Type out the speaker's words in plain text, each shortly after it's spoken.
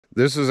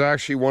This is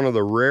actually one of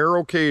the rare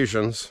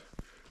occasions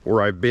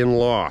where I've been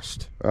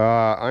lost.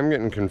 I'm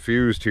getting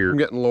confused here. I'm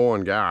getting low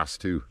on gas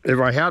too. If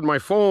I had my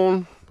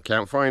phone,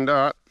 can't find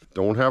that.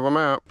 Don't have a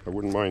map. I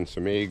wouldn't mind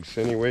some eggs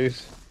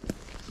anyways.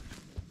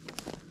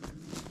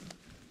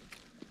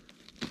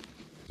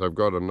 I've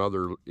got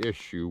another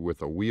issue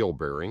with a wheel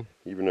bearing.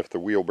 Even if the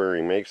wheel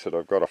bearing makes it,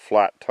 I've got a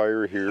flat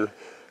tire here.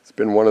 It's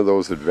been one of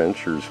those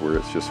adventures where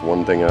it's just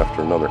one thing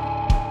after another.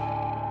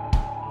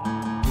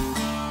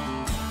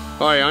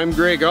 Hi, I'm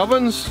Greg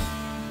Ovens,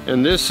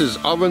 and this is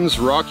Ovens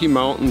Rocky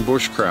Mountain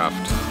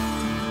Bushcraft.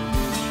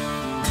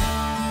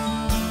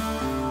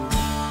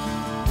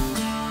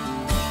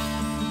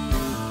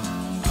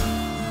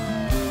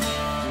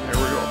 There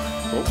we go.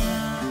 Oh.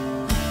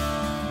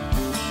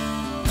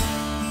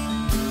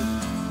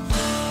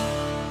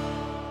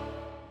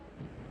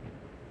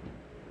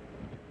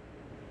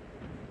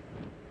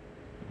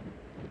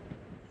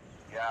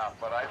 Yeah,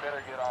 but I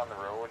better get on the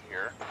road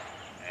here,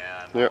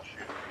 and Yep.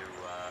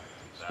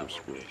 I'll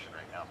shoot you that location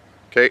right now.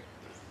 Okay.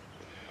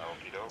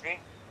 Okie dokie.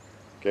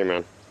 Okay,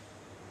 man.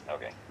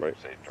 Okay. Right.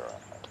 Safe drive.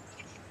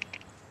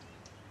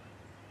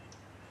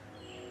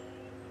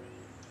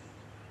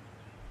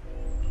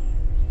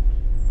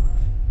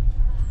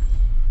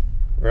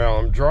 Well,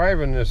 I'm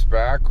driving this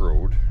back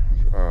road.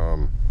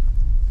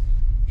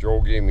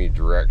 Joe gave me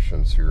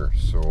directions here,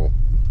 so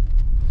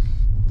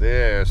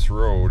this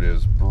road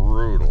is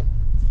brutal.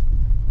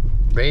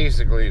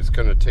 Basically, it's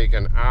going to take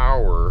an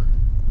hour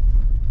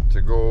to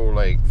go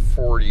like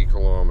 40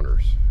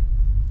 kilometers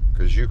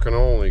because you can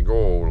only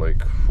go like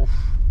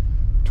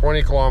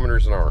 20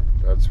 kilometers an hour.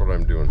 That's what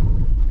I'm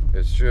doing.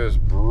 It's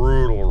just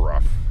brutal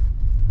rough.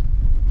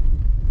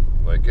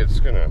 Like, it's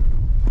gonna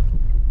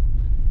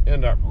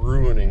end up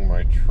ruining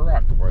my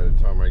truck by the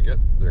time I get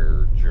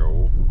there,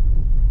 Joe.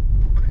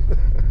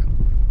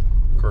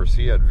 Of course,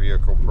 he had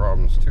vehicle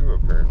problems too,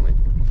 apparently.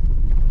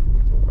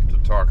 We'll have to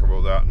talk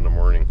about that in the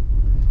morning.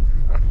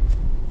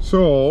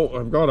 So,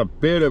 I've got a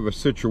bit of a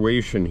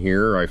situation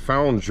here. I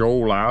found Joe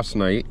last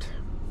night,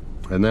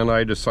 and then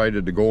I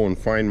decided to go and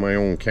find my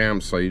own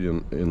campsite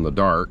in the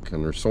dark,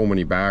 and there's so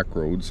many back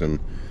roads,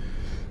 and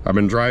I've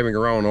been driving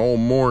around all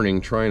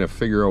morning trying to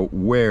figure out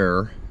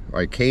where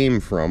I came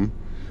from.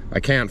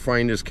 I can't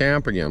find his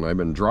camp again. I've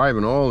been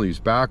driving all these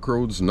back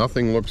roads,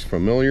 nothing looks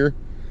familiar.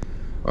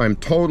 I'm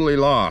totally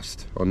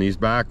lost on these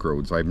back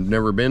roads. I've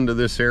never been to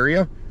this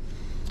area.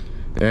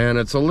 And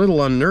it's a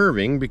little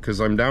unnerving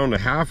because I'm down to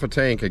half a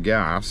tank of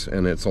gas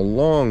and it's a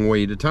long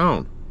way to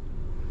town.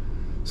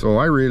 So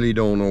I really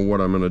don't know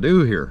what I'm going to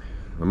do here.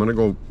 I'm going to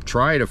go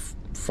try to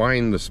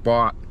find the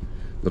spot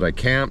that I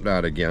camped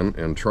at again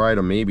and try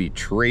to maybe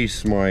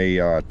trace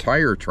my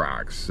tire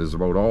tracks is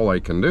about all I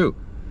can do.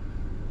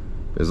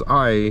 As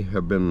I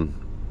have been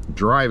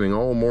driving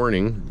all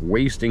morning,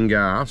 wasting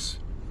gas,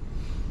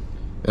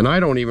 and I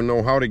don't even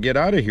know how to get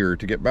out of here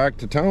to get back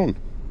to town.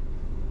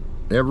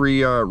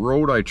 Every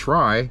road I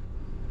try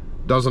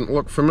doesn't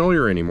look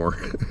familiar anymore.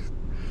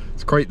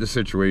 It's quite the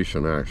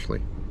situation,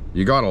 actually.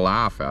 You gotta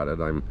laugh at it.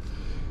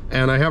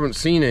 And I haven't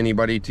seen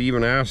anybody to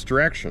even ask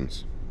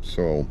directions.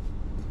 So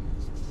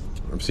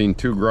I've seen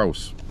 2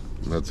 grouse.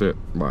 That's it.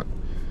 But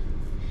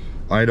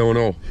I don't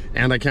know.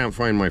 And I can't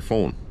find my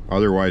phone.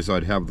 Otherwise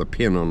I'd have the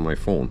pin on my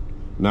phone.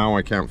 Now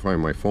I can't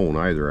find my phone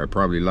either. I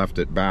probably left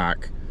it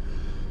back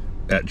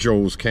at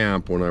Joe's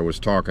camp when I was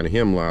talking to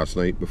him last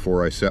night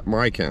before I set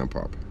my camp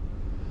up.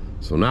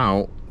 So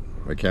now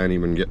I can't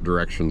even get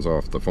directions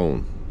off the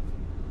phone.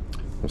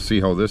 We'll see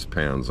how this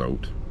pans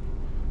out.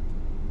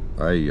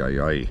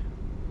 Ay.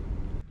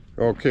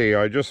 Okay,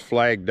 I just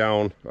flagged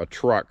down a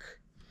truck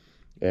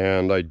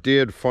and I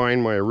did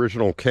find my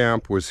original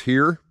camp was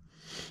here.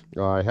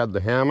 I had the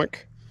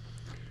hammock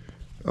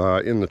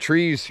in the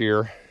trees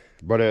here,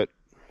 but it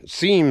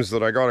seems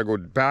that I gotta go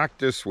back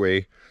this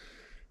way,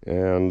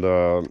 and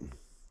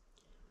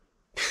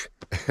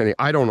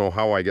I don't know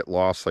how I get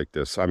lost like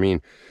this. I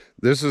mean,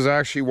 this is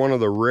actually one of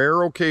the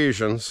rare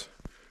occasions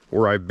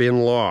where I've been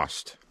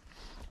lost,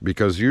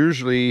 because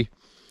usually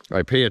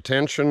I pay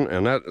attention,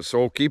 and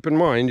so keep in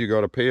mind, you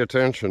got to pay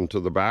attention to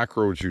the back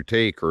roads you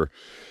take, or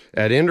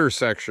at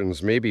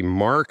intersections maybe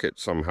mark it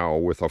somehow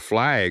with a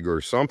flag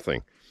or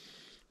something,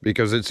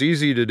 because it's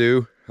easy to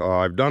do.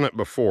 I've done it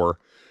before,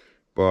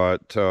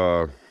 but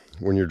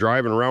when you're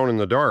driving around in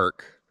the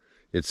dark,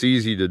 it's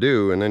easy to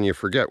do, and then you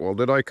forget, well,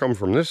 did I come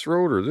from this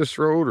road or this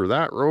road or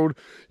that road?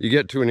 You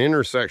get to an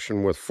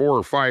intersection with 4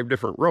 or 5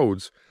 different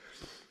roads,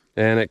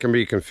 and it can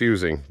be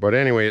confusing. But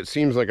anyway, it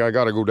seems like I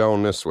got to go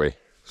down this way,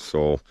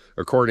 so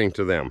according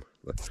to them.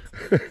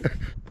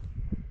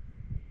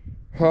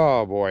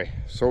 Oh boy.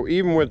 So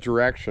even with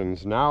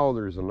directions, now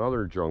there's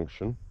another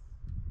junction.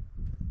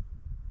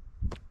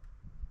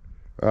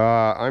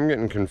 I'm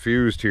getting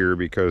confused here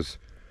because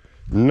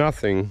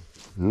none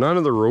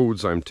of the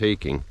roads I'm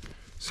taking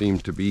seem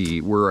to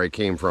be where I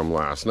came from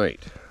last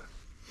night.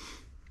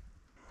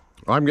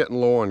 I'm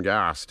getting low on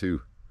gas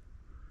too.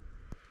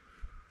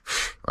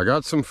 I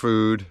got some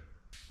food,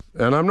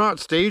 and I'm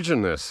not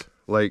staging this.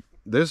 Like,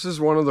 this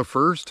is one of the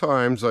first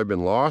times I've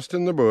been lost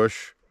in the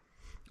bush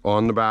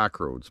on the back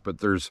roads, but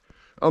there's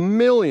a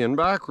million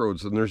back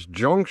roads and there's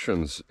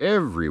junctions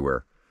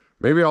everywhere.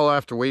 Maybe I'll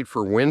have to wait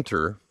for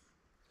winter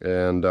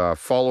and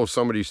follow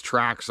somebody's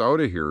tracks out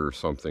of here or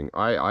something.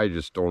 I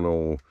just don't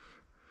know.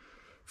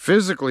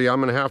 Physically,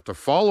 I'm going to have to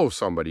follow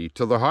somebody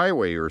to the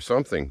highway or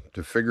something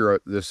to figure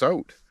this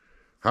out.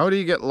 How do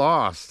you get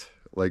lost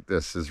like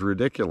this is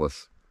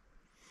ridiculous.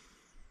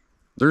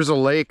 There's a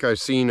lake I've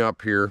seen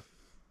up here.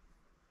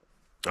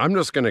 I'm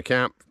just going to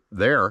camp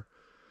there.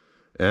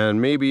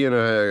 And maybe in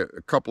a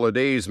couple of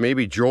days,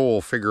 maybe Joe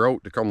will figure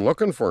out to come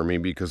looking for me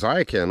because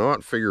I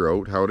cannot figure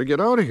out how to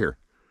get out of here.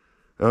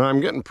 And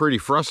I'm getting pretty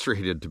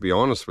frustrated, to be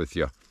honest with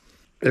you.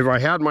 If I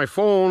had my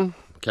phone,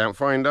 can't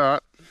find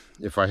that.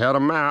 If I had a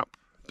map,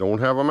 don't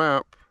have a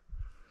map.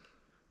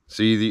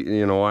 See,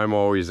 you know, I'm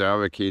always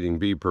advocating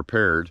be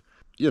prepared.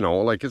 You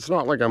know, like it's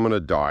not like I'm going to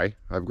die.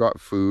 I've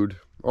got food.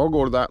 I'll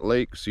go to that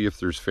lake, see if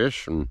there's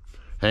fish, and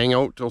hang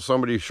out till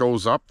somebody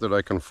shows up that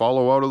I can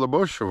follow out of the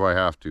bush if I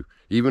have to.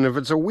 Even if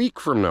it's a week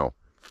from now.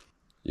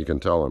 You can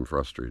tell I'm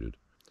frustrated.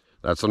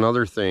 That's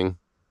another thing,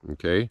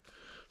 okay?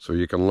 So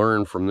you can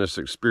learn from this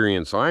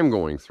experience I'm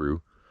going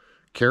through.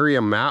 Carry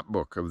a map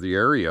book of the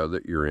area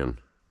that you're in.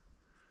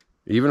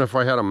 Even if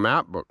I had a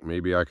map book,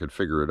 maybe I could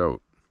figure it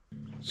out.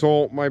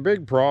 So my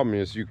big problem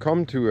is you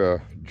come to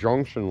a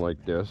junction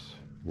like this,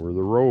 where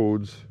the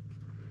roads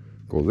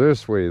go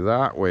this way,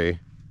 that way,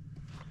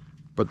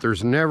 but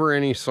there's never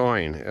any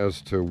sign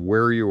as to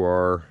where you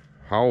are,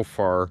 how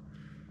far.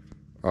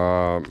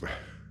 I'm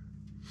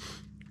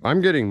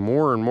getting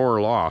more and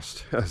more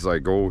lost as I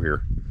go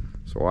here,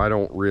 so I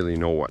don't really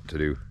know what to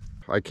do.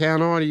 I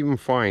cannot even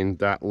find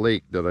that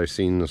lake that I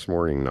seen this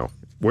morning now.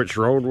 Which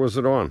road was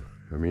it on?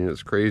 I mean,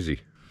 it's crazy,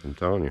 I'm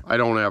telling you. I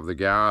don't have the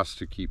gas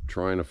to keep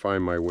trying to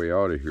find my way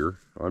out of here.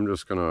 I'm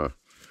just gonna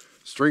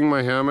string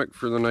my hammock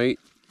for the night,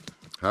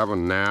 have a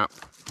nap.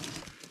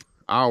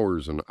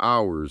 Hours and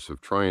hours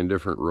of trying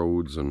different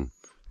roads, and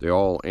they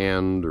all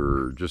end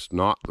or just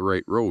not the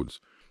right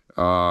roads.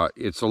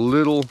 It's a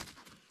little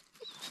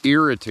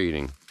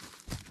irritating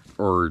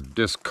or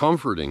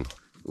discomforting,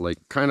 like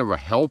kind of a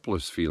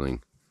helpless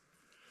feeling,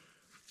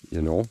 you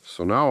know.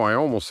 So now I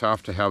almost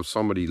have to have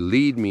somebody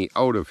lead me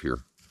out of here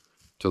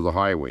to the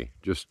highway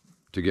just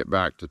to get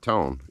back to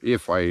town,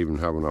 if I even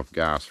have enough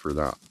gas for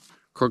that.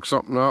 Cook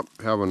something up,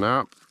 have a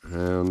nap,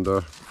 and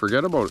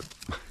forget about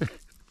it.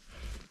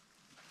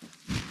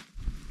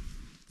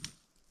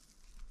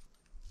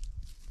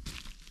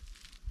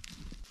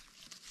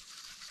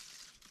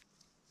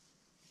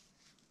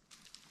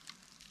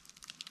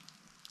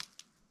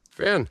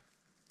 Finn,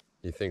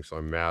 he thinks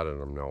I'm mad at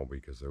him now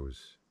because I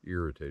was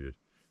irritated.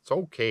 It's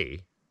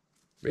okay.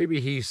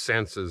 Maybe he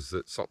senses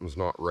that something's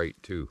not right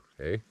too,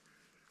 eh?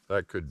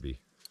 That could be.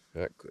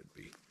 That could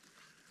be.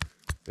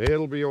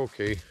 It'll be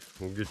okay.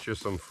 We'll get you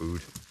some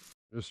food.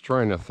 Just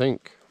trying to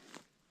think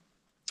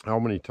how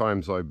many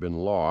times I've been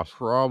lost.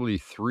 Probably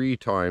 3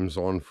 times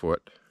on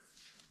foot,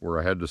 where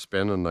I had to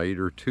spend a night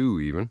or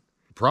 2 even.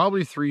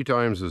 Probably 3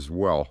 times as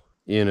well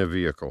in a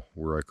vehicle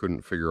where I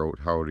couldn't figure out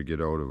how to get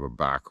out of a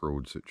back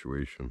road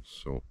situation.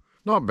 So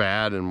not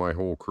bad in my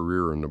whole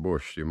career in the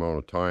bush, the amount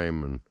of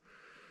time and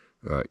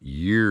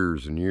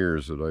years and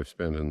years that I've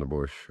spent in the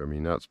bush. I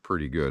mean, that's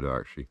pretty good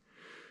actually.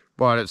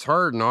 But it's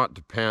hard not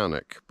to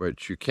panic,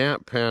 but you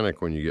can't panic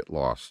when you get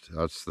lost.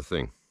 That's the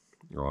thing.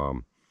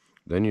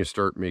 Then you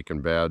start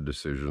making bad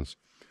decisions.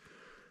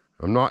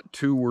 I'm not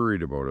too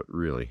worried about it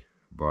really,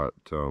 but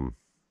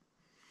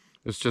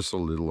it's just a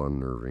little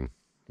unnerving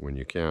when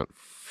you can't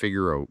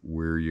figure out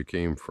where you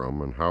came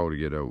from and how to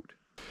get out.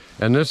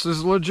 And this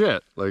is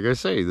legit. Like I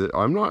say, that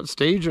I'm not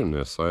staging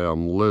this. I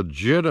am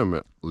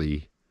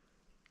legitimately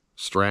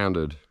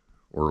stranded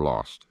or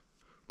lost.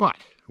 But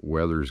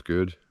weather's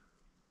good.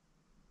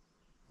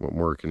 What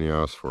more can you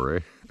ask for,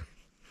 eh?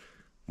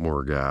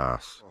 More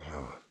gas.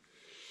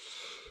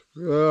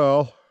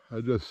 Well, I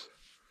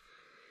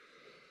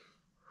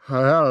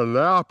had a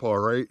nap all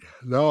right.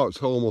 Now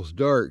it's almost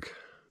dark.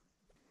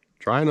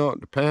 Try not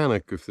to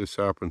panic if this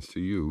happens to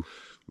you.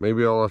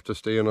 Maybe I'll have to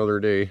stay another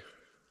day.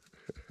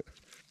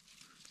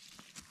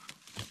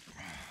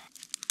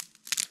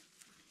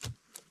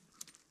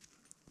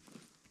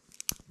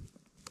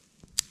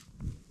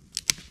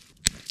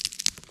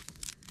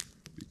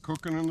 Be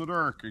cooking in the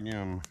dark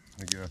again,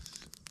 I guess.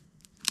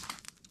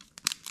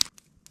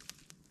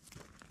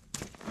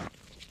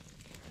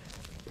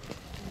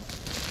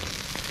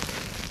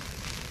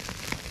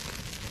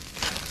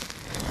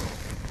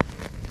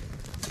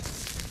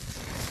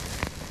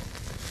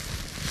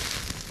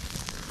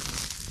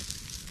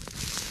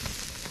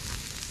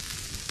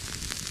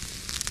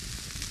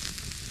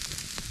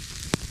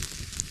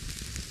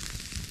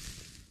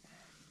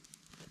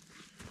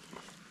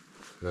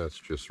 That's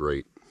just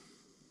right.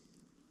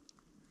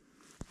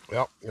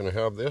 Well, gonna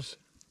have this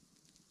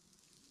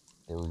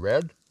for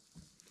bed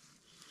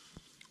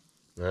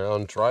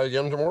and try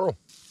again tomorrow.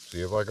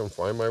 See if I can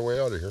find my way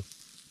out of here.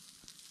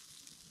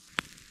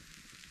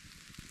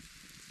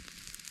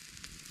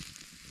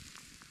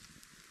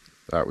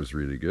 That was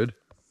really good.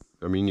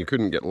 I mean, you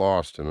couldn't get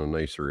lost in a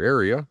nicer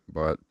area,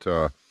 but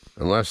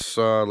Unless,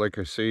 like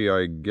I say,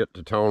 I get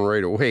to town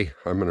right away,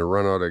 I'm going to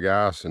run out of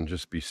gas and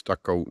just be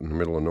stuck out in the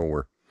middle of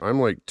nowhere. I'm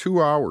like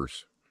 2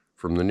 hours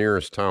from the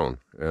nearest town,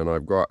 and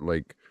I've got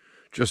like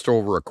just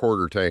over a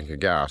quarter tank of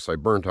gas. I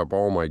burnt up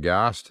all my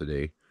gas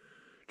today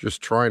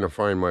just trying to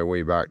find my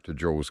way back to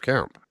Joe's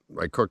camp.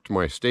 I cooked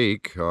my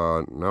steak.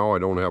 Now I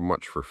don't have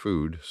much for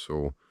food,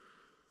 so...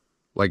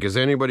 Like, is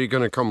anybody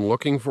going to come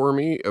looking for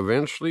me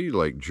eventually?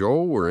 Like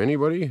Joe or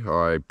anybody?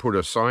 I put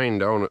a sign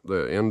down at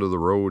the end of the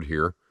road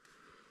here,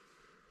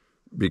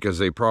 because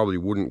they probably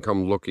wouldn't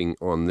come looking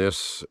on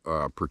this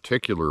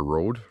particular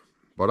road.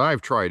 But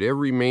I've tried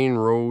every main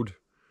road,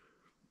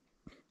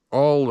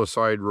 all the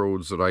side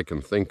roads that I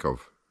can think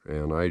of,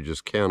 and I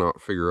just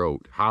cannot figure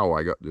out how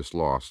I got this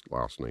lost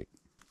last night.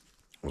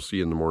 We'll see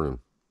you in the morning.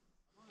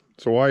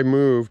 So I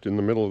moved in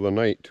the middle of the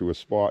night to a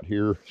spot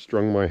here,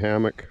 strung my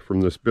hammock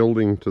from this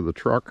building to the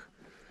truck.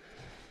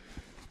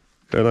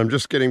 And I'm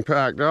just getting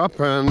packed up,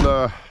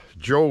 and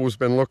Joe's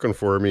been looking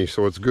for me,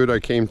 so it's good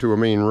I came to a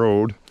main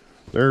road.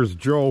 There's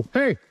Joe.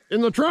 Hey, in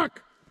the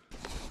truck!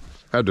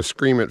 Had to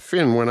scream at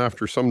Finn, went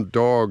after some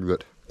dog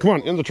that... Come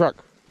on, in the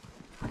truck!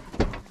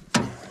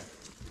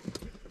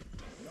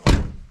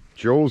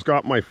 Joe's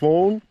got my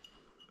phone,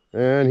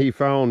 and he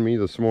found me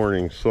this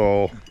morning,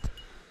 so...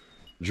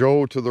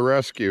 Joe to the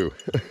rescue.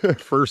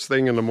 First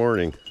thing in the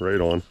morning, right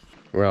on.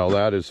 Well,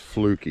 that is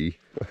fluky.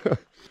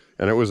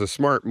 And it was a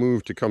smart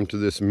move to come to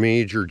this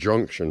major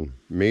junction,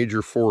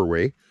 major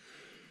four-way.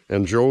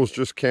 And Joe's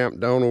just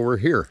camped down over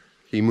here.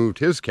 He moved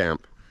his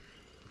camp.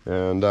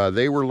 And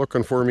they were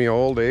looking for me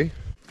all day.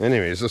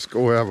 Anyways, let's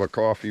go have a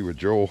coffee with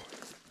Joe.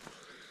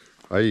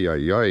 Ay,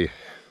 ay, ay.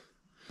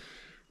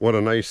 What a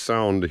nice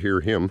sound to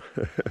hear him.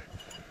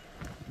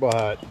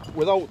 But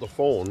without the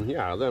phone,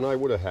 yeah, then I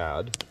would have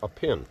had a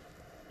pin.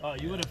 Oh,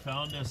 you would have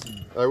found us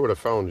in... I would have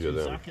found you 2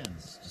 then.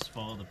 seconds. Just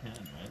follow the pin,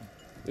 right?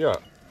 Yeah.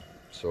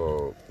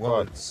 So...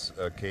 Well, it's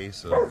a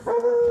case of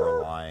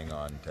relying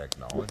on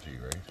technology,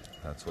 right?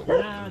 That's what we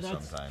do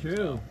that's sometimes.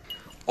 True. Now.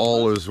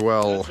 all is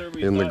well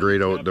in the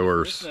great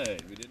outdoors.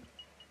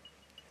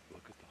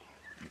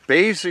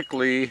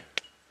 Basically,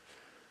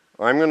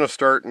 I'm going to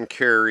start and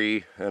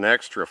carry an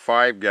extra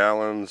 5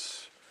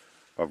 gallons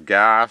of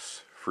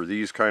gas for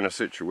these kind of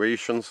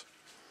situations.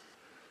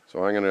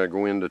 So I'm going to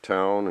go into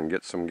town and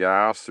get some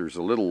gas. There's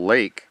a little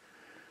lake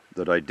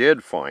that I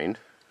did find,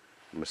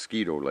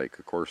 mosquito lake,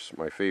 of course,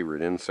 my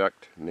favorite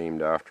insect,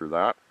 named after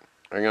that.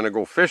 I'm going to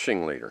go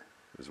fishing later,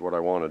 is what I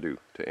want to do,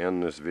 to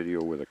end this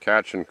video with a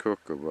catch and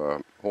cook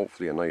of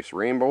hopefully a nice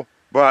rainbow.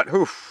 But,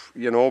 oof,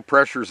 you know,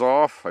 pressure's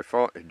off.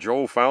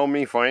 Joe found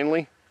me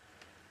finally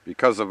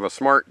because of a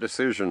smart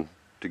decision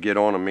to get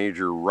on a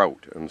major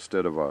route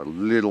instead of a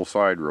little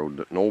side road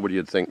that nobody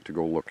would think to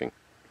go looking.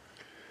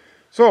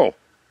 So,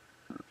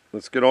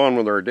 let's get on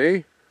with our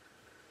day.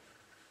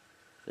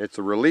 It's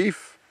a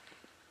relief.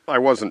 I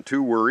wasn't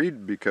too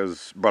worried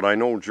but I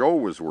know Joe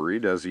was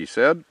worried, as he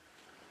said.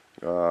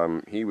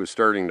 He was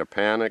starting to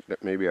panic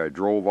that maybe I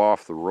drove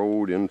off the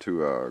road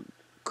into a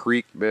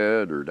creek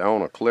bed or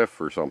down a cliff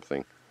or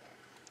something.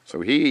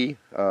 So he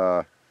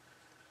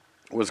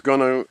was going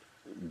to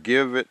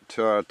give it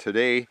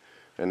today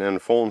and then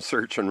phone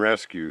search and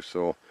rescue.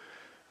 So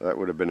that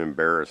would have been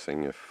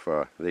embarrassing if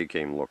they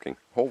came looking.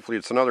 Hopefully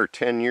it's another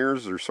 10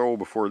 years or so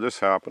before this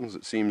happens.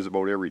 It seems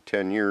about every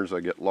 10 years I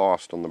get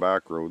lost on the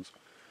back roads.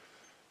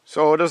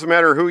 So it doesn't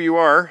matter who you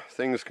are,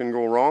 things can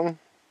go wrong.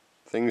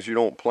 Things you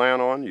don't plan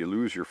on, you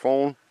lose your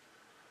phone,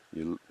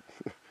 you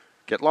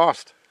get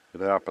lost. It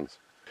happens.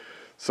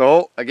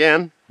 So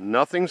again,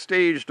 nothing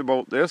staged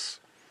about this.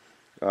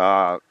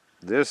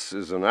 This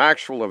is an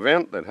actual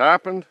event that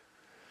happened,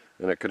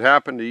 and it could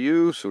happen to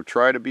you, so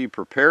try to be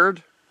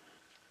prepared.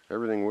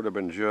 Everything would have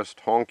been just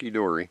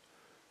honky-dory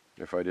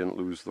if I didn't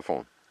lose the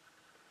phone.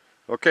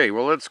 Okay,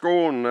 well, let's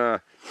go and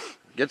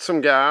get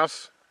some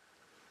gas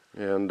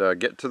and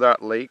get to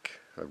that lake.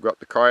 I've got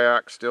the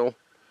kayak still.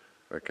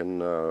 I can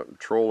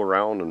troll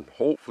around and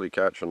hopefully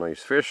catch a nice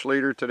fish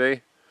later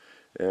today.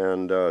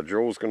 And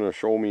Joe's going to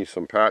show me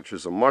some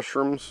patches of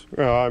mushrooms.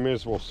 Well, I may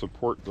as well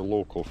support the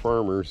local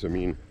farmers. I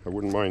mean, I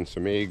wouldn't mind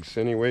some eggs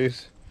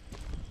anyways.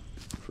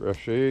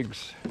 Fresh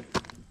eggs.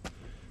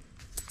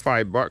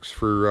 $5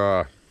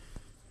 for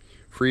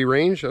free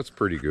range. That's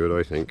pretty good,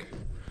 I think.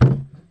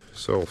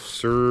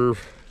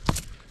 Self-serve.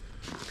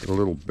 Get a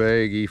little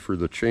baggie for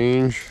the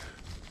change.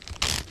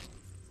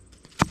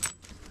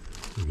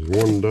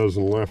 There's 1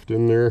 dozen left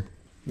in there.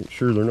 Make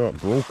sure they're not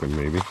broken,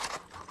 maybe.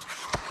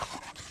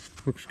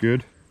 Looks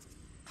good.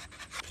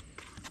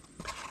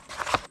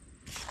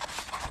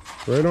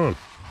 Right on.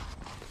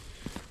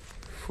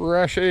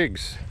 Fresh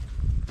eggs.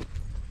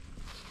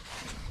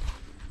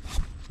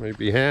 Might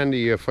be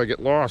handy if I get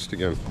lost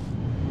again.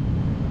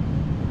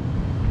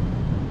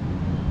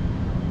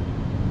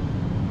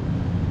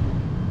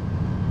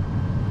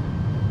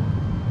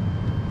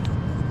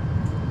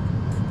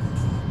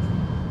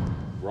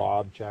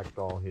 Rob checked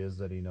all his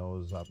that he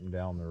knows up and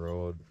down the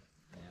road.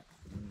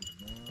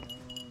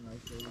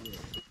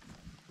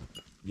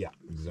 Yeah,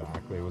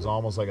 exactly. It was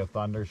almost like a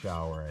thunder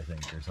shower, I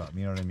think, or something.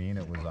 You know what I mean?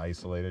 It was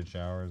isolated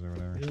showers or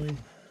whatever. Really?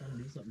 Trying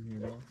to do something here,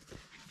 Bill.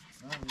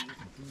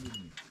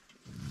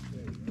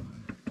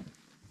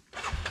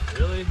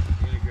 Really? You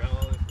gonna grab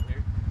all of it from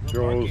here?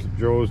 No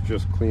Joe's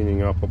just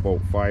cleaning up about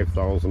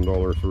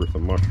 $5,000 worth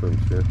of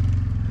mushrooms here.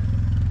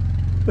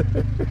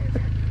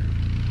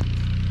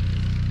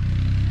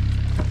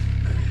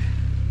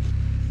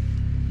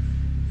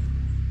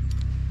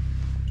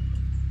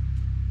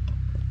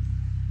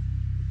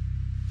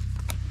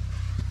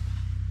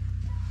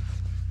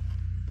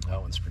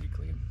 That one's pretty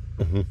clean.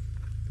 Mm-hmm.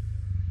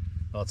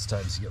 Lots of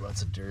times you get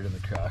lots of dirt in the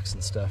cracks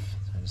and stuff.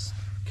 I just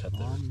cut the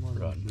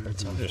rotten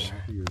parts out Just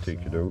there.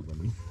 take it out.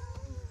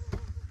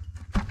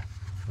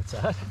 What's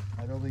that?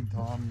 I don't think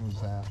Tom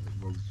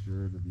was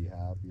sure to be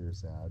happy or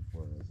sad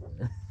for us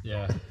there.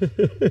 Yeah.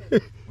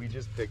 We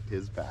just picked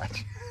his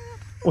patch.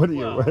 What do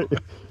Well, you?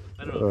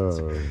 I don't know if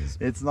it's his.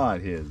 It's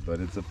not his, but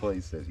it's a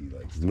place that he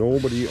likes to.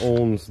 Nobody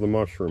owns the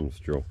mushrooms,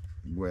 Joe.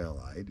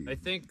 Well, I do. I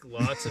think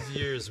lots of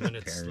years when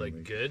it's Apparently.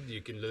 like good,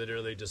 you can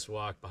literally just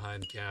walk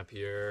behind camp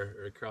here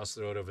or across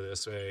the road over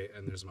this way,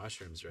 and there's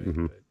mushrooms, right?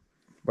 Mhm.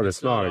 But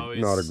it's not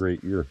a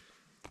great year.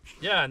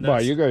 Yeah, and Wow,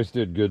 that's, you guys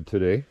did good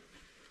today.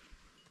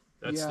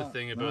 that's the Yeah,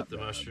 thing not about the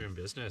bad. mushroom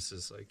business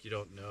is like you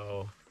don't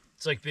know.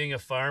 It's like being a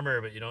farmer,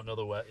 but you don't know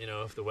the You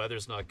know, if the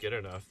weather's not good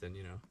enough, then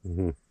you know.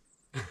 Mm-hmm.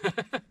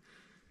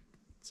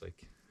 It's like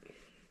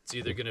it's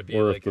either gonna be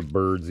Or like if the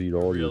birds eat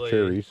all your really-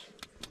 cherries.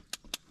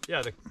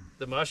 yeah,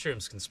 the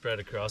mushrooms can spread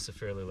across a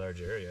fairly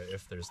large area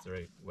if there's the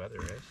right weather,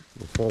 right?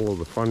 We'll follow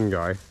the fun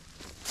guy.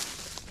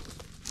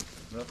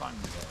 The fun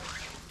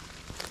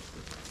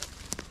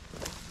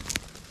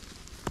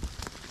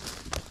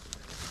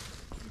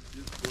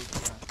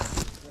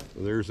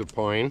There's a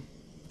pine.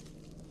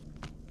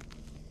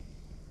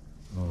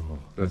 Oh,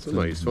 That's a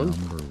nice one.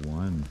 Number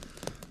one.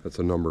 That's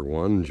a number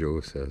one,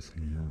 Joe says.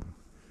 Yeah.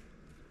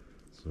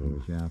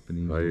 So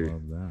Japanese I-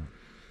 love that.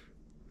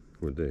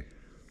 would they?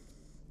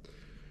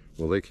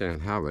 Well, they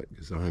can't have it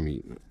because I'm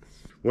eating it.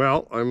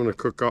 Well, I'm going to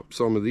cook up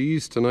some of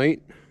these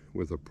tonight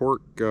with a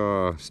pork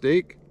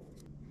steak.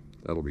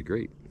 That'll be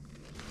great.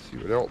 See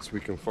what else we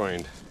can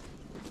find.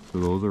 So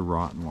those are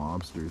rotten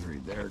lobsters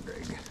right there,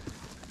 Greg.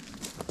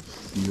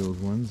 See those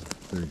ones?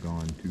 They're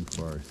gone too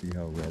far. See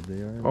how red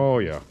they are? Oh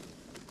yeah,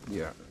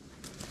 yeah,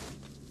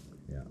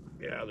 Yeah.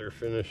 yeah. They're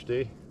finished,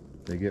 eh?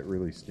 They get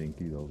really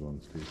stinky, those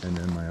ones too. And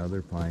then my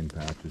other pine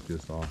patch is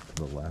just off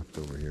to the left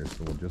over here,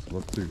 so we'll just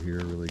look through here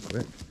really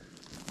quick.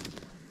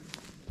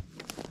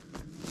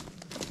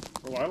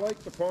 Well, I like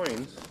the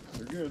pines.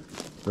 They're good.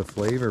 The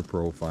flavor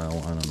profile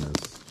on them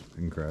is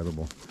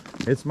incredible.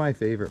 It's my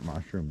favorite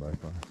mushroom by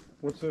far.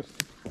 What's this?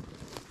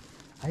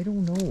 I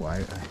don't know.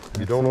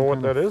 You don't know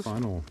what that is?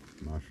 Funnel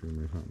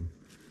mushroom or something.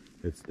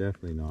 It's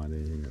definitely not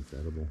anything that's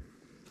edible.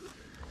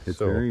 It's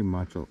So- very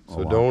much a So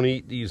lot. don't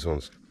eat these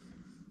ones.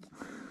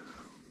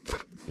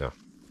 No.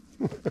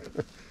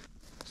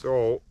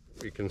 So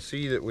you can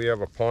see that we have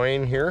a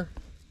pine here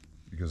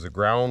because the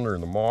ground or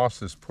the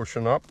moss is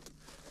pushing up,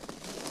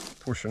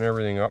 pushing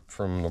everything up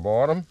from the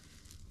bottom.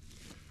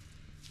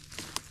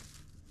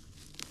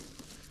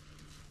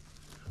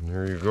 And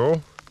there you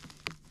go.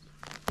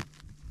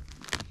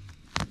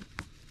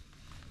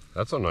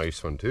 That's a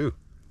nice one too,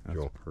 That's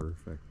Joe.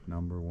 perfect.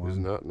 Number one.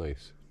 Isn't that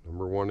nice?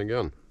 Number one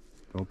again.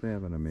 Don't they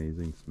have an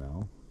amazing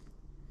smell?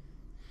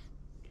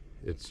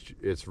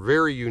 It's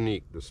very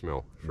unique, the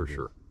smell, for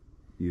sure.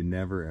 You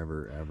never,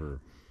 ever, ever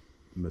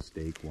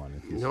mistake one.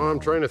 If you No, smell I'm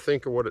it. trying to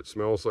think of what it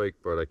smells like,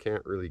 but I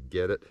can't really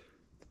get it.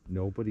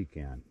 Nobody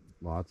can.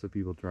 Lots of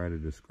people try to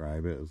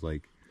describe it as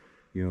like,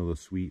 you know, the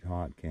sweet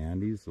hot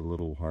candies, the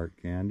little heart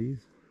candies.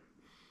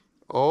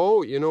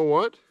 Oh, you know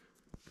what?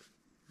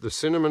 The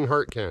cinnamon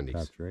heart candies.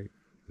 That's right.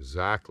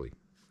 Exactly.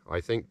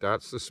 I think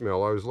that's the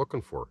smell I was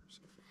looking for.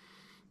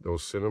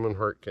 Those cinnamon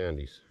heart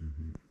candies.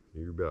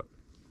 You bet.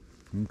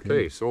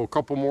 Okay, so a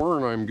couple more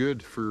and I'm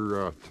good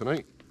for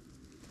tonight,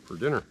 for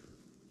dinner.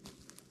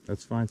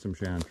 Let's find some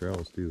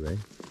chanterelles too, eh?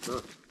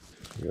 Sure.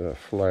 Got a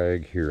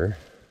flag here.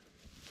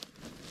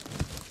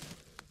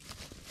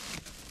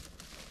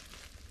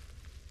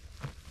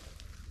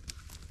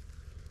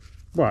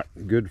 But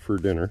good for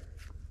dinner.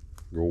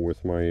 Go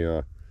with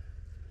my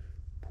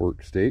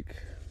pork steak.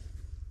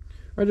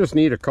 I just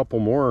need a couple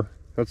more.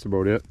 That's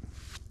about it.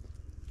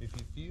 If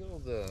you feel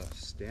the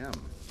stem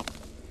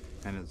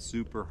and it's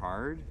super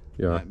hard,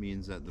 Yeah. that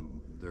means that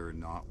they're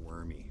not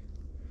wormy.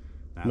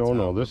 That's No,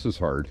 how- this is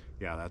hard.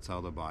 Yeah, that's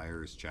how the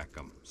buyers check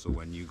them. So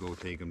when you go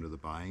take them to the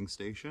buying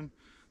station,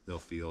 they'll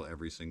feel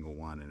every single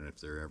one, and if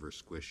they're ever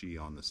squishy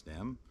on the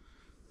stem,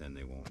 then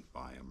they won't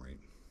buy them,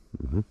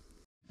 right?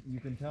 You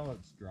can tell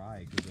it's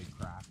dry because they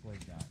crack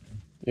like that.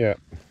 Yeah.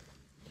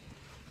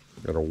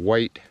 Got a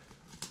white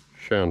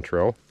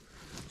chanterelle.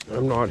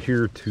 I'm not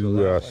here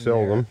to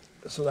sell them.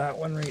 So that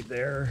one right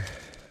there,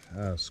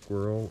 a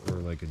squirrel or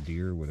like a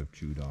deer would have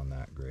chewed on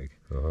that, Greg.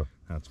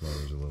 That's why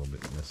there's a little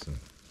bit missing.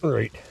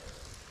 Right.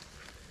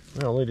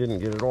 Well, they didn't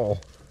get it all.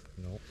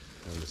 Nope.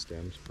 And the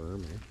stem's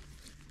firm, eh?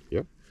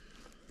 Yep.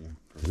 Yeah.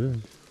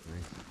 Good.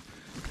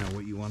 Nice. Now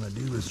what you want to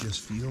do is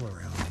just feel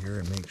around here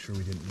and make sure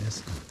we didn't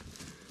miss them.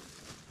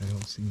 I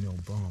don't see no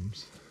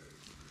bumps.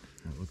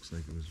 That looks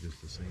like it was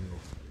just a single.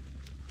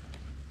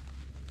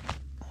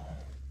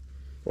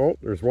 Oh,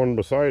 there's one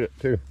beside it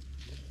too.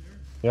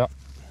 Yeah.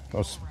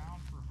 That's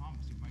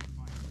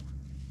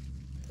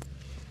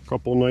a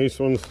couple nice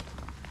ones.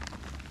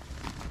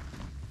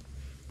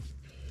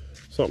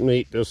 Something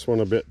ate this one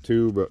a bit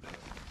too, but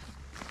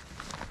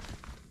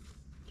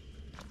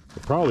I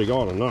probably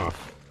got enough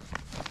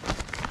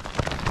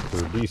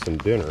for a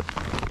decent dinner.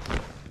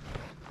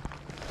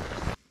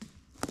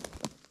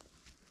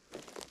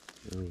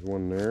 There's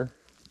one there.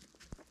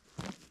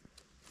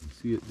 You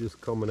see it just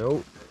coming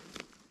out.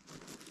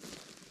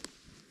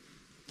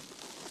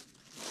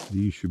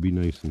 These should be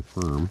nice and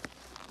firm.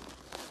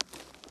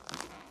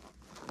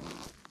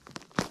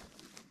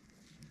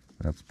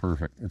 That's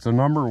perfect. It's a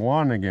number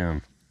 1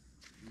 again.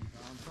 You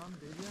found some,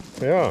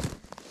 did you? Yeah,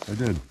 I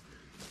did.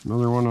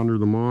 Another one under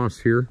the moss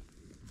here.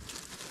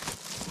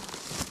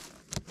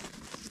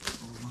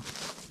 Oh, look.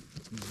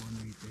 There's one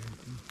right there,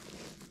 too.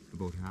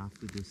 About half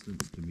the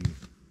distance to me.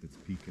 It's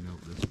peeking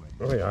out this way.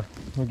 Oh yeah.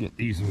 I'll get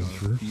these You ones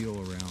gotta first. feel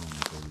around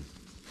because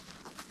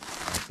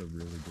that's a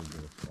really good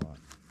little spot.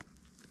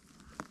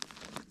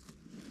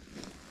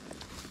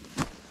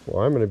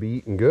 Well, I'm going to be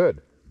eating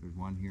good. There's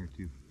one here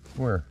too.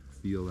 Where?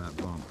 Feel that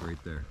bump right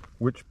there.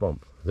 Which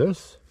bump?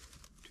 This?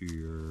 To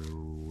your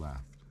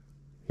left.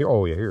 Here.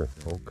 Oh yeah, here.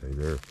 Okay,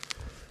 there.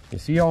 You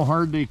see how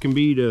hard they can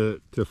be to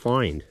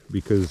find,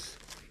 because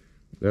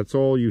that's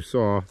all you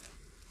saw.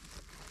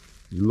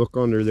 You look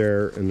under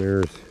there and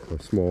there's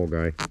a small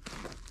guy.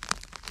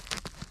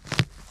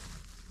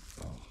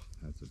 Oh,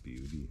 that's a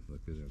beauty. Look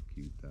at how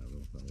cute that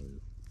little fellow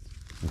is.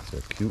 It's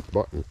a cute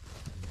button.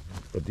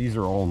 But these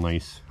are all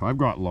nice. I've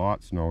got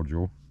lots now,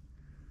 Joe.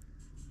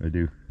 I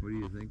do. What do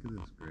you think of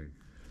this, Greg?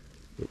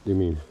 What do you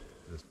mean?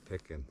 This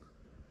picking.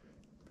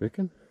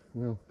 Picking?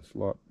 Well, it's a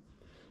lot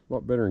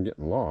better than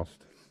getting lost.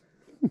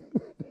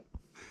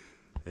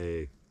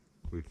 Hey,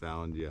 we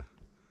found you.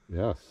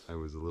 Yes. I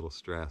was a little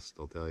stressed,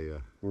 I'll tell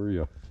you. Were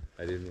you?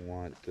 I didn't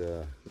want...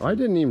 I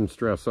didn't even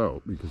stress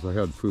out because I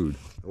had food.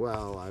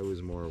 well, I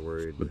was more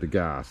worried. But the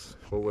gas.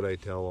 What would I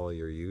tell all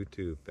your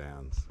YouTube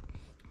fans?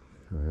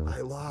 Well,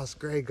 I lost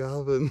Greg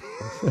Alvin.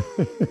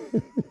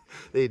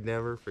 They'd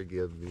never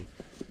forgive me.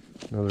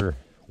 another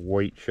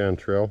white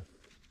chanterelle.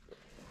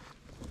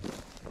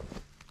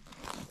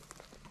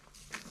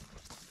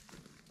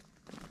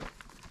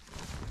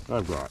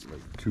 I've got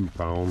like 2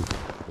 pounds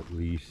at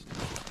least.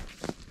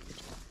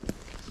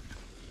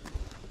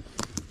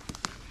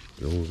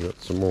 Joe's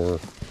got some more.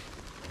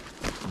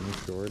 No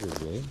shorter,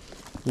 eh?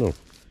 No.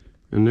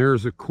 And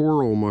there's a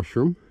coral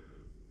mushroom.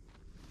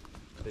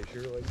 They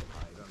sure like to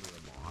hide under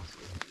the moss.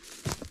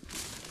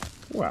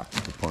 Well,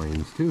 the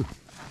pines too.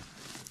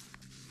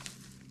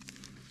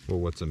 Well,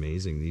 what's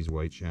amazing, these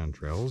white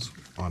chanterelles,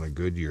 on a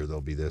good year,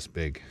 they'll be this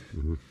big.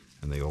 Mm-hmm.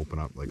 And they open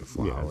up like a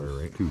flower,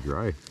 Yeah, right? too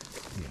dry.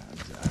 Yeah,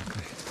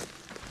 exactly.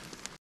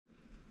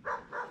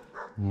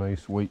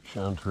 Nice white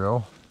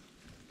chanterelle.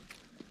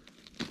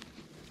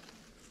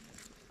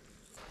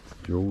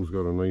 Joe's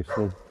got a nice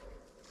one.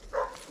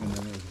 And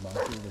then there's a bunch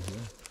over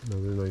here.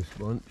 Another nice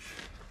bunch.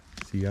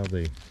 See how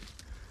they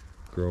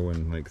grow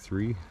in like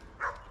 3?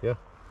 Yeah.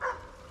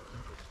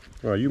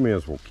 Well, you may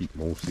as well keep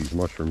most of these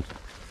mushrooms.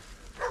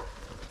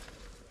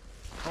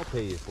 I'll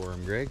pay you for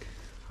them, Greg.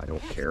 I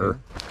don't care.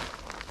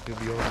 You'll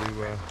be able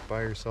to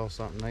buy yourself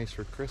something nice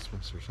for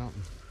Christmas or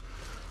something.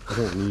 I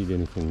don't need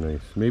anything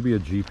nice. Maybe a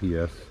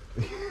GPS.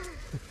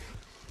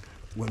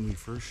 When we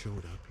first showed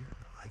up here,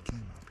 I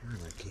came up here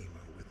and I came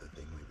out with a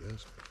thing like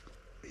this.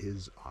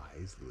 His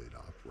eyes lit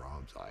up.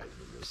 Rob's eyes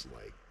were just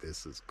like,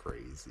 this is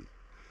crazy.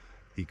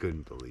 He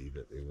couldn't believe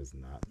it. It was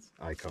nuts.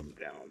 I come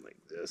down like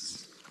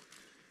this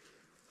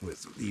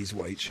with these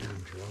white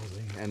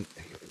chanterelles. And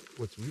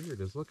what's weird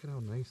is look at how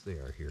nice they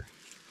are here.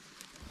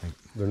 Like,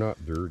 They're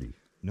not dirty.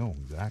 no,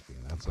 exactly.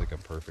 And that's like a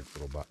perfect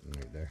little button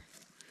right there.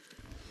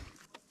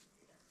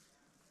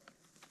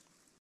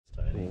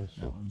 Tiny. Cool.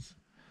 That one's.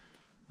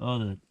 Oh,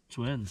 the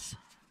twins.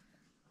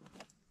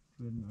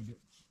 Twin nuggets.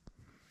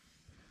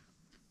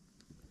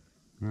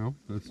 Well,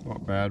 that's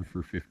not bad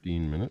for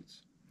 15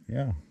 minutes.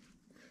 Yeah.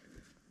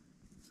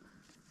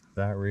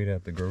 That rate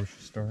at the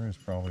grocery store is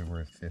probably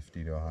worth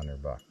 50 to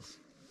 100 bucks.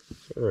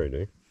 It's all right,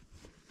 eh?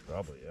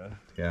 Probably, yeah.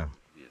 Yeah.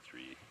 Be a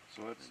 3.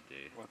 So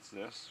what's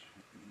this?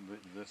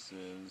 This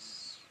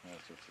is,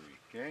 that's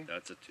a 3, okay?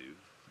 That's a 2.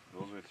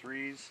 Those are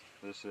 3s.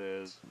 This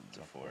is It's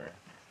a 4.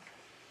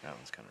 That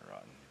one's kind of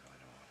rotten.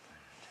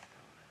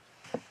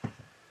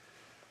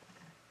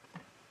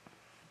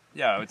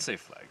 Yeah, I would say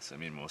flags. I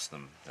mean, most of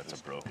them, that's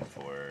a broken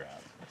 4.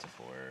 That's a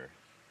 4.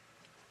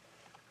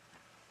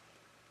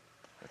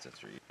 That's a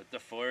 3. But the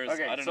 4s,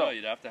 Okay, I don't so- know,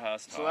 you'd have to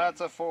ask Tom. So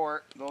that's a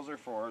 4. Those are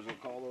 4s. We'll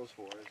call those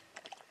 4s.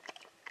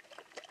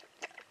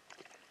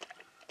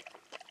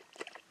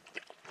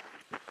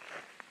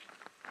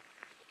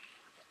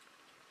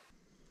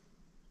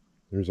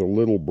 There's a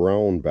little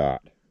brown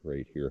bat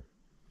right here.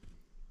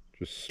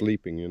 Just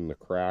sleeping in the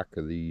crack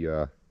of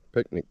the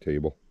picnic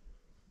table.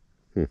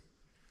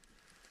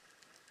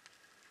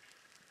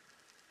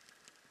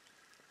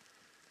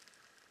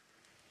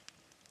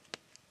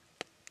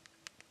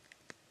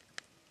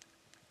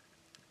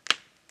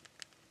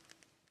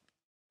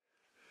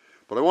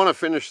 But I want to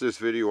finish this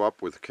video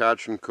up with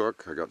catch and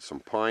cook. I got some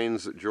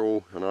pines that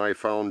Joe and I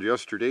found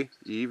yesterday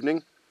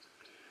evening.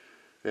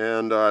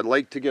 And I'd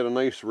like to get a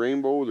nice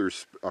rainbow.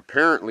 There's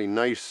apparently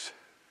nice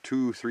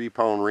 2-3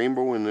 pound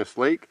rainbow in this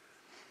lake.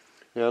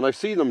 And I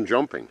see them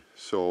jumping.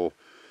 So,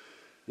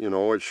 you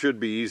know, it should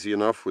be easy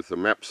enough with the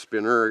MEP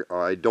spinner.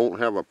 I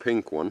don't have a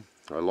pink one.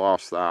 I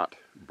lost that.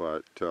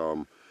 But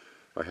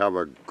I have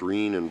a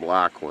green and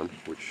black one,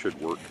 which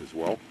should work as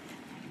well.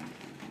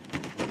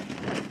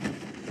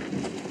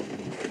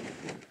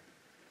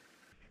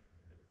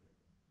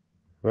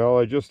 Well,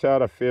 I just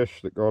had a fish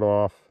that got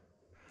off.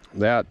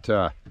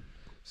 That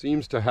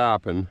seems to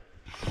happen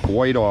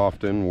quite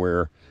often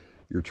where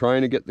you're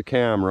trying to get the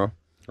camera.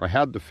 I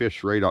had the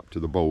fish right up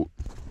to the boat.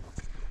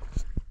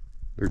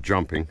 They're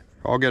jumping.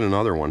 I'll get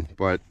another one,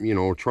 but you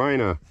know, trying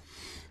to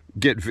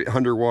get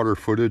underwater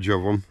footage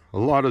of them, a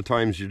lot of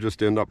times you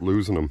just end up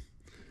losing them.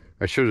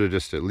 I should have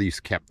just at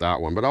least kept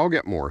that one, but I'll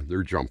get more.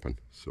 They're jumping.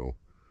 So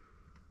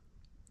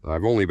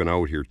I've only been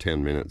out here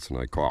 10 minutes and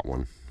I caught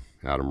one.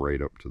 Had them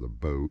right up to the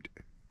boat.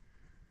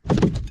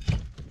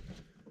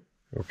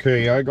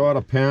 Okay, I got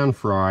a pan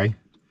fry,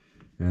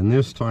 and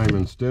this time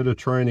instead of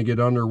trying to get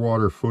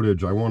underwater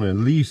footage, I want to at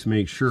least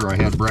make sure I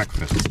had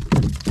breakfast,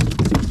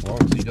 as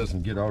long as he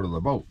doesn't get out of the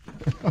boat.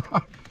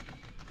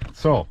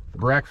 So,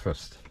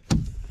 breakfast.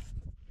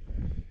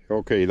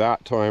 Okay,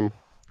 that time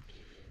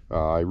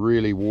I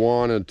really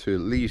wanted to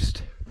at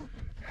least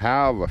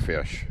have a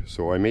fish,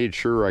 so I made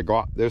sure I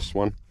got this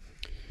one.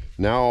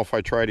 Now if I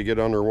try to get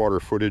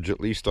underwater footage, at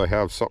least I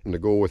have something to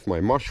go with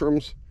my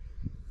mushrooms.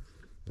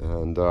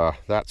 And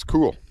that's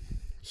cool.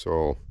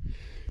 So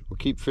we'll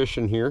keep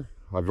fishing here.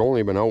 I've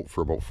only been out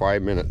for about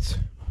 5 minutes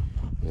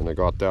and I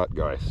got that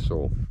guy.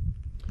 So,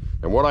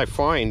 and what I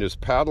find is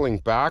paddling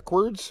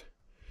backwards,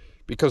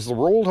 because the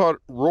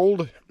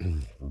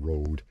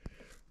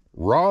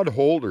rod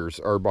holders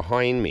are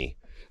behind me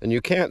and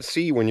you can't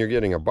see when you're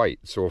getting a bite.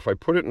 So if I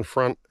put it in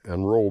front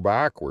and roll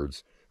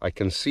backwards, I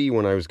can see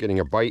when I was getting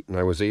a bite and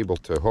I was able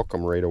to hook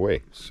them right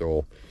away.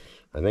 So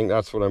I think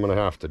that's what I'm going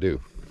to have to do.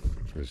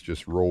 Is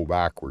just roll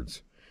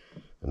backwards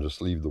and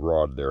just leave the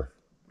rod there.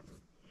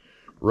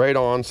 Right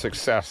on,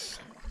 success.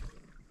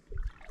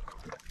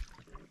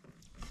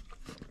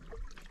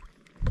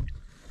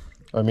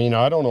 I mean,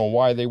 I don't know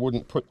why they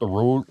wouldn't put the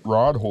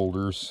rod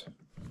holders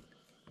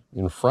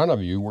in front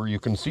of you where you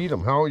can see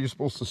them. How are you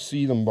supposed to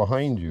see them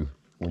behind you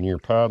when you're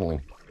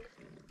paddling?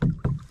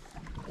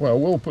 Well,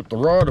 we'll put the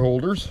rod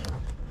holders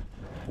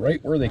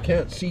right where they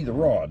can't see the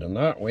rod, and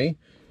that way,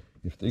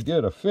 if they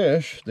get a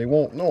fish, they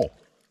won't know.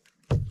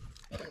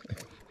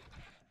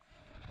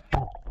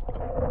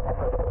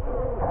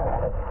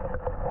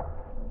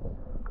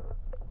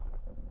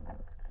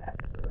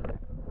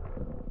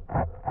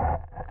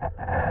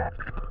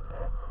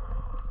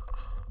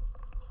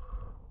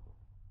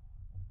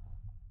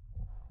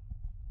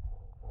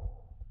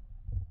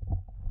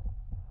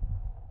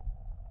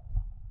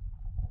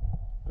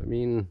 I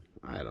mean,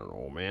 I don't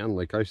know, man.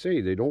 Like I say,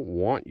 they don't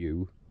want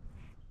you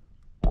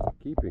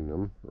keeping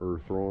them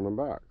or throwing them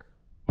back.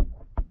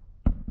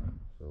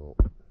 So,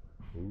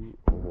 ooh,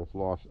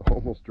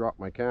 almost dropped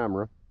my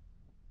camera.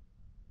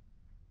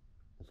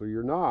 So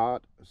you're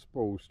not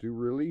supposed to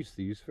release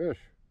these fish.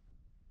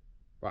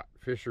 But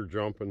fish are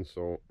jumping,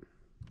 so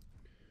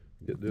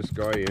get this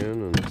guy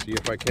in and see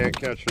if I can't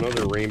catch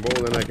another rainbow,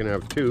 then I can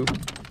have 2.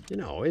 You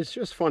know, it's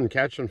just fun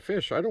catching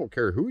fish. I don't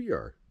care who you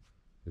are.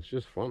 It's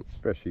just fun,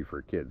 especially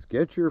for kids.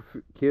 Get your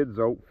kids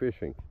out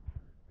fishing.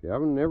 If you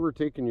haven't never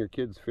taken your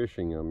kids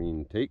fishing, I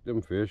mean, take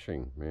them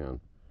fishing,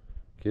 man.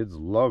 Kids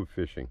love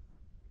fishing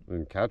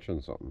and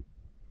catching something,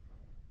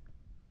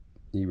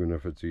 even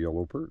if it's a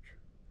yellow perch.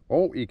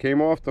 Oh, he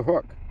came off the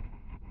hook.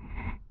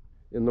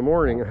 In the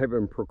morning, I've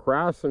been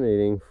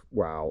procrastinating,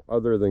 well,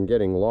 other than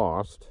getting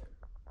lost,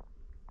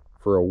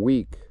 for a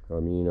week.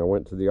 I mean, I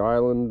went to the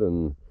island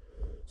and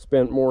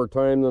spent more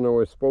time than I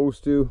was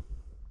supposed to.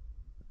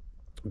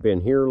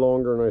 Been here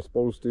longer than I was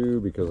supposed to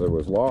because I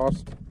was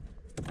lost,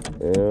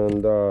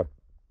 and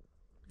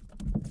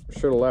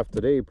should have left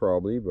today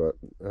probably, but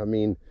I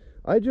mean,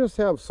 I just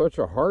have such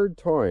a hard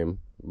time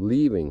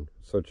leaving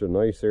such a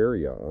nice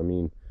area. I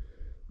mean,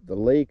 the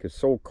lake is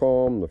so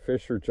calm, the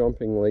fish are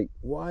jumping. Like,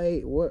 why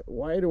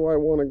do I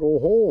want to go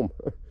home?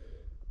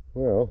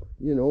 Well,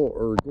 you know,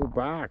 or go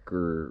back,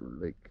 or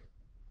like,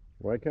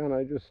 why can't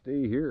I just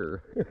stay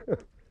here?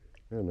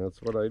 And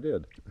that's what I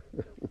did.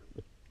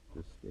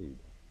 Just stayed.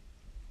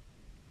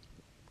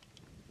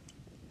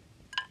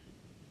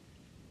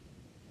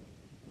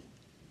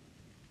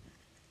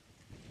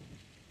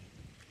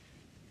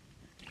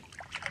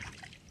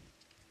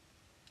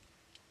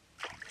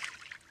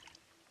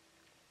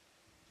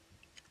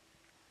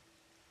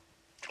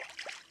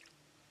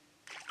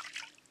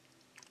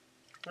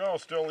 I'll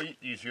still eat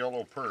these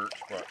yellow perch,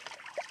 but,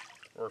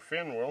 or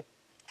Finn will.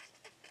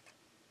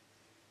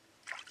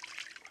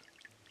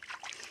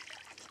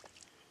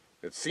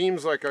 It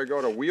seems like I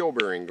got a wheel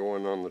bearing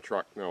going on the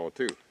truck now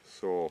too.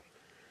 So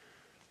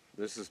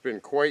this has been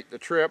quite the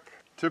trip.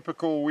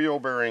 Typical wheel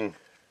bearing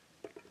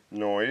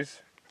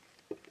noise.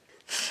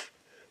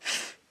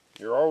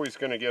 You're always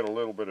going to get a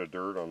little bit of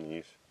dirt on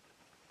these.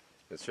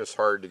 It's just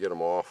hard to get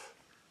them off,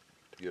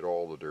 to get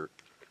all the dirt.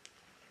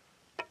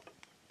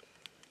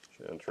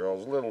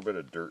 Chanterelles, a little bit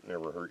of dirt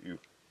never hurt you.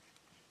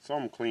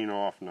 Some clean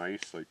off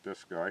nice, like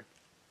this guy.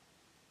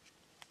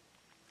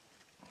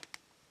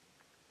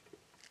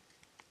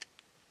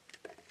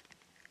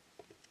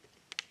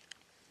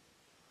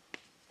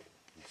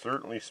 You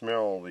certainly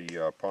smell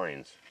the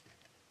pines.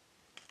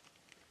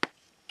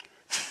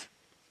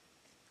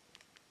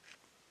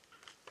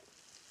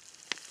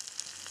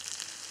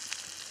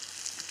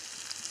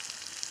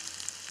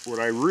 What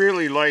I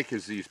really like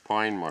is these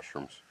pine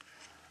mushrooms.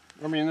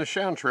 I mean, the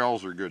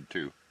chanterelles are good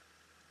too.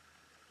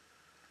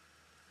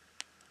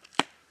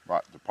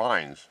 But the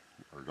pines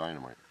are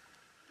dynamite.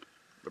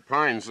 The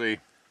pines, they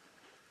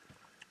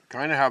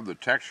kind of have the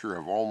texture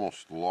of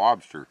almost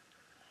lobster.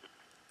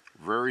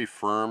 Very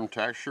firm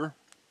texture.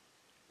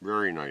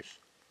 Very nice.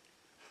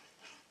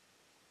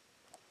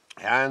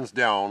 Hands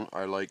down,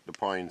 I like the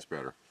pines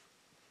better.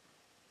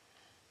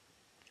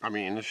 I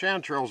mean, the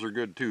chanterelles are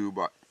good too,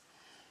 but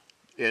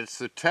it's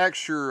the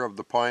texture of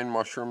the pine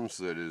mushrooms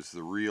that is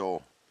the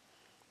real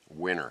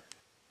winner.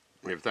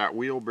 If that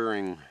wheel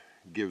bearing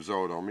gives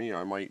out on me,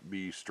 I might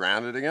be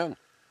stranded again.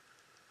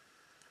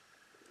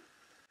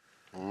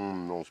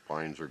 Those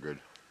pines are good.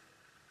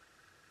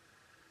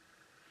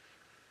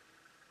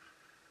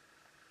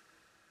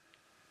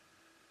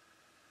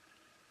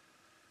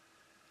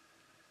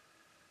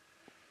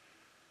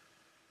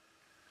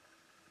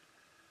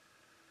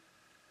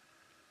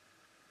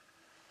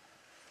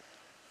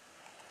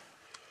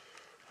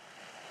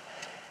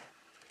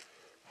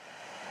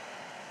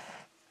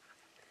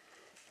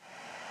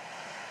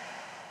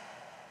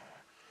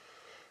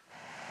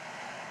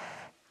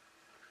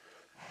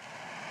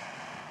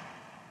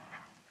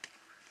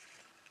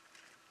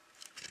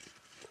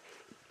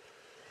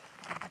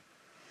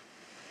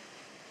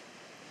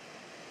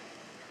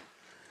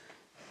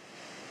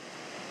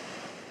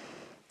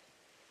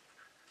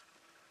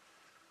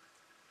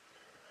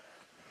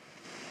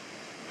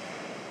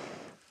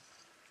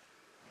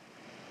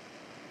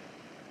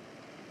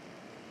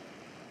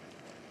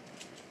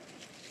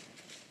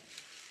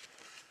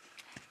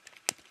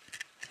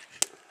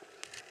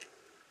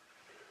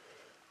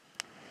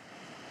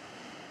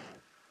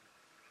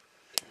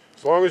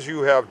 As long as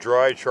you have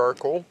dry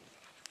charcoal,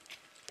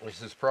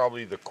 this is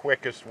probably the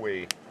quickest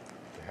way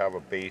to have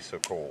a base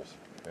of coals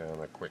and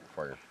a quick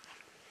fire.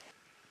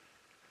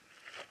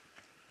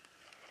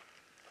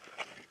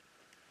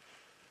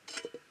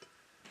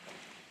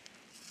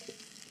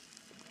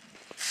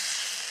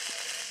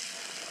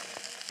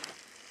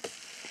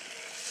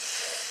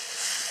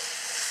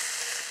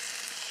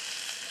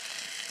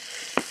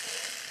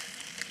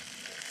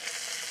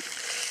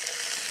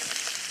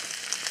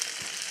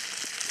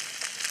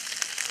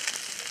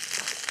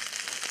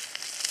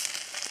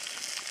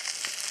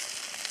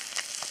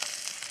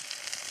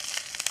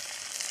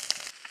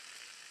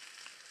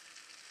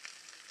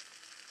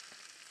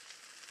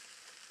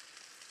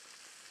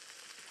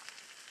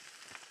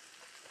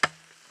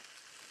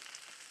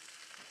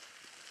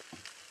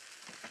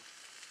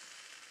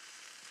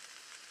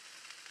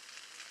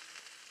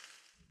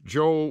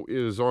 Joe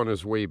is on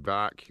his way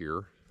back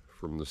here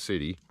from the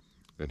city,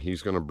 and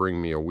he's going to bring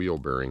me a wheel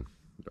bearing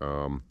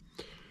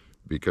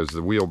because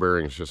the wheel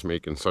bearing is just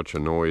making such a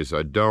noise.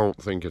 I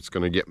don't think it's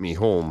going to get me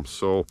home.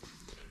 So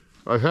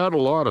I've had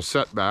a lot of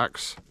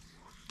setbacks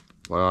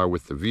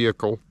with the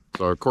vehicle.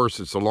 So of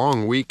course it's a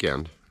long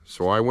weekend,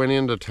 so I went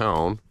into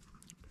town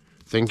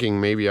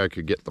thinking maybe I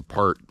could get the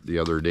part the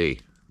other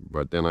day,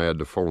 but then I had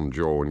to phone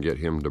Joe and get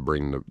him to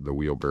bring the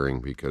wheel bearing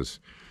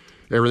because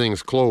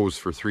everything's closed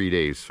for 3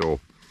 days. So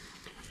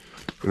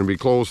going to be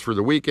closed for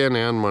the weekend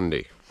and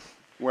Monday.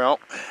 Well,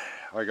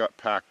 I got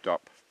packed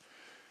up,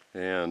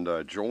 and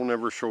Joe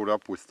never showed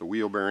up with the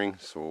wheel bearing,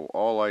 so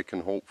all I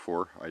can hope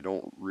for, I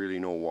don't really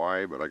know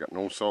why, but I got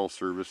no cell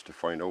service to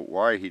find out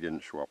why he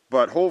didn't show up.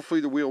 But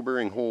hopefully the wheel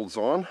bearing holds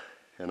on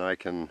and I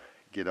can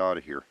get out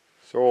of here.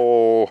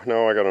 So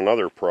now I got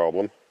another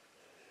problem.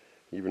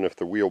 Even if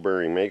the wheel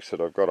bearing makes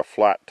it, I've got a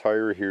flat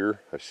tire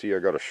here. I see I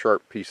got a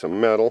sharp piece of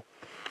metal.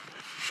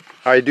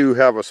 I do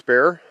have a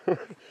spare.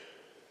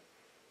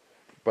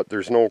 But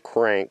there's no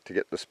crank to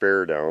get the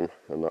spare down.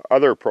 And the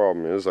other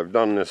problem is, I've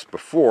done this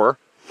before,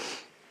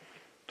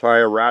 tie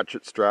a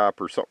ratchet strap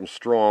or something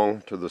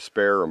strong to the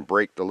spare and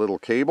break the little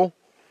cable.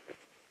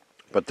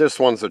 But this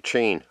one's a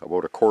chain,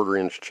 about a 1/4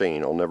 inch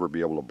chain. I'll never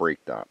be able to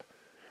break that.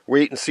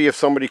 Wait and see if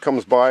somebody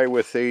comes by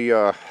with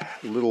a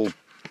little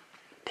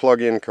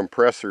plug-in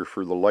compressor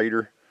for the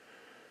lighter,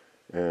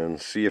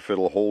 and see if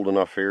it'll hold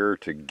enough air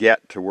to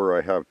get to where I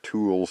have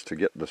tools to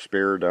get the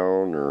spare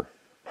down. Or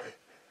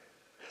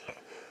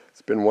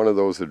it's been one of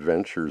those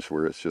adventures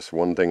where it's just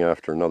one thing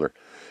after another.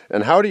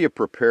 And how do you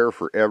prepare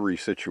for every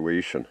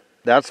situation?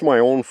 That's my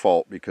own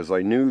fault, because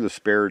I knew the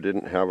spare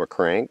didn't have a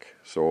crank,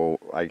 so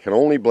I can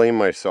only blame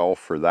myself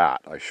for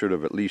that. I should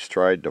have at least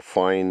tried to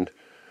find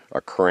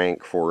a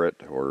crank for it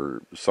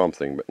or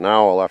something. But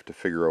now I'll have to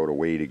figure out a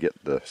way to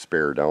get the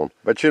spare down.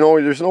 But you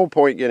know, there's no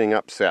point getting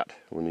upset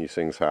when these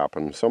things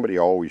happen. Somebody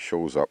always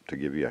shows up to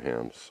give you a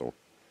hand, so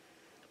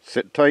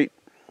sit tight.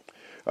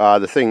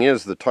 The thing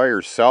is, the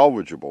tire's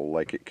salvageable,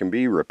 like it can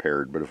be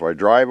repaired, but if I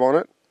drive on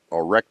it,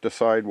 I'll wreck the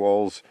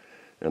sidewalls,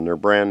 and they're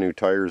brand new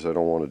tires. I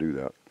don't want to do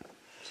that.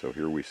 So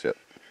here we sit.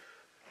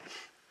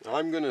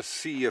 I'm going to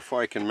see if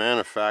I can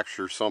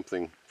manufacture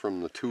something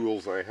from the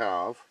tools I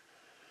have.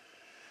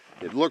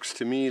 It looks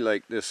to me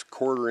like this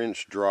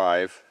 1/4-inch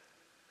drive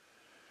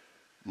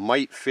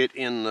might fit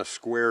in the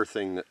square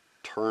thing that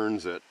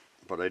turns it,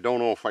 but I don't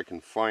know if I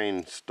can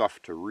find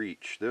stuff to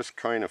reach. This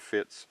kind of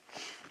fits,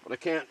 but I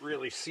can't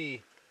really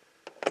see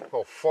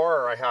how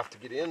far I have to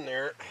get in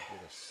there.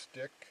 With a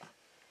stick,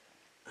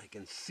 I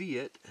can see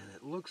it, and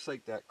it looks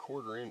like that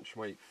 1/4-inch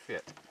might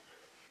fit.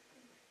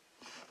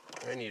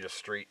 I need a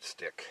straight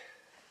stick.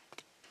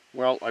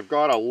 Well, I've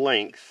got a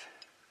length.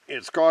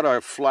 It's got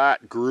a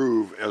flat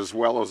groove as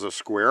well as a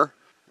square.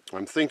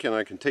 I'm thinking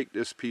I can take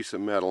this piece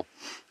of metal,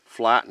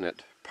 flatten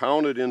it,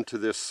 pound it into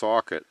this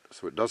socket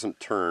so it doesn't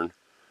turn,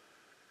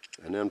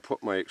 and then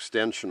put my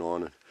extension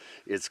on it.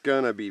 It's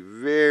going to be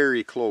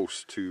very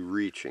close to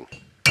reaching.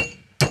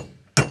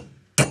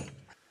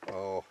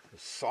 Oh, the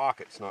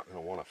socket's not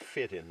going to want to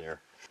fit in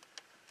there.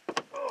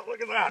 Oh, look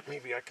at that.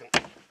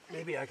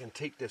 Maybe I can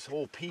take this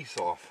whole piece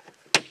off.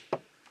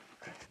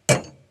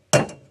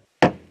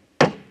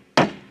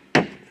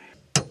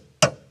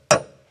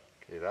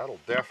 Okay, that'll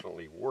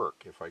definitely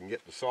work if I can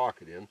get the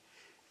socket in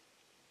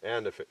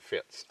and if it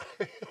fits.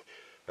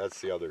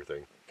 That's the other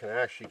thing. Can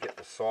actually get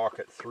the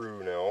socket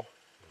through now.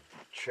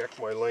 Check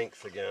my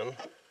length again.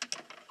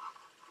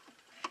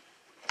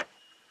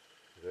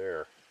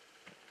 There.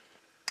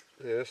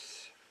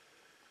 This.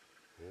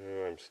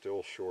 Oh, I'm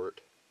still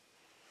short.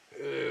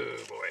 Oh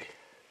boy.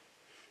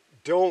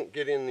 Don't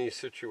get in these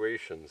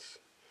situations.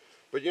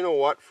 But you know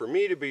what? For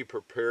me to be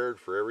prepared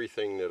for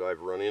everything that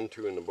I've run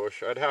into in the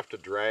bush, I'd have to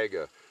drag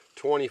a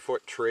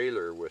 20-foot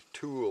trailer with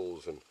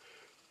tools and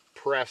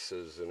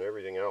presses and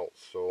everything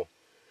else. So,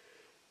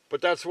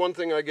 but that's one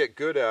thing I get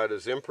good at,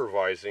 is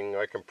improvising.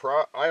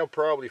 I'll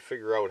probably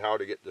figure out how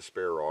to get the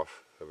spare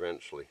off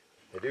eventually.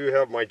 I do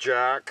have my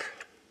jack,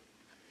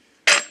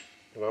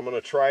 and I'm going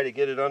to try to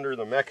get it under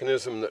the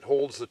mechanism that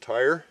holds the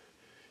tire.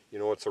 You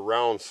know, it's a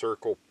round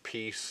circle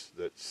piece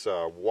that's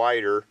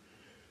wider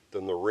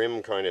than the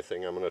rim kind of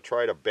thing. I'm going to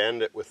try to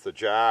bend it with the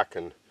jack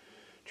and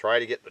try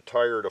to get the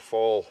tire to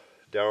fall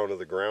down to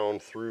the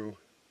ground through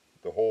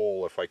the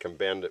hole if I can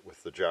bend it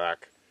with the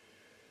jack.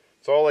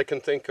 It's all I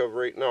can think of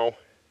right now.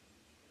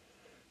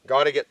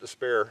 Got to get the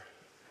spare.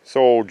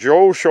 So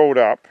Joe showed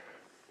up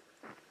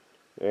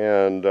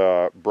and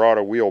brought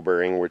a wheel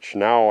bearing, which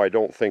now I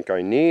don't think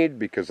I need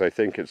because I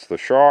think it's the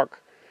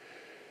shock.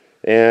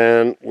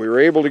 And we were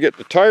able to get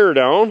the tire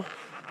down,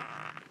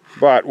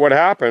 but what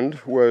happened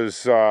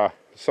was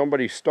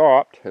somebody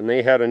stopped and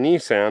they had a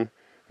Nissan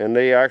and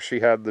they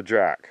actually had the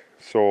jack.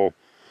 So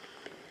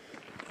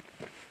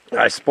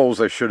I suppose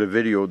I should have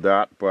videoed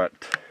that, but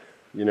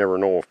you never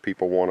know if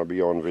people want to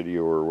be on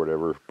video or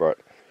whatever. But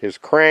his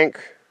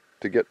crank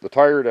to get the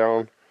tire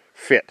down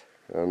fit,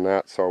 and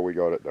that's how we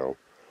got it down.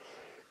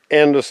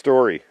 End of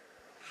story.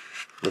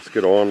 Let's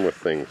get on with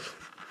things.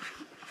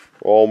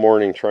 All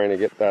morning trying to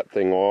get that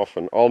thing off,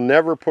 and I'll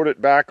never put it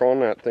back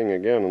on that thing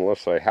again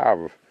unless I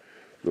have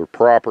the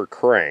proper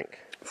crank.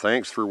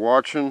 Thanks for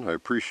watching. I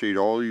appreciate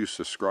all you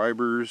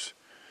subscribers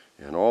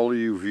and all of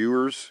you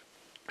viewers,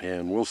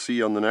 and we'll see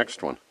you on the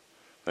next one.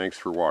 Thanks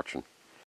for watching.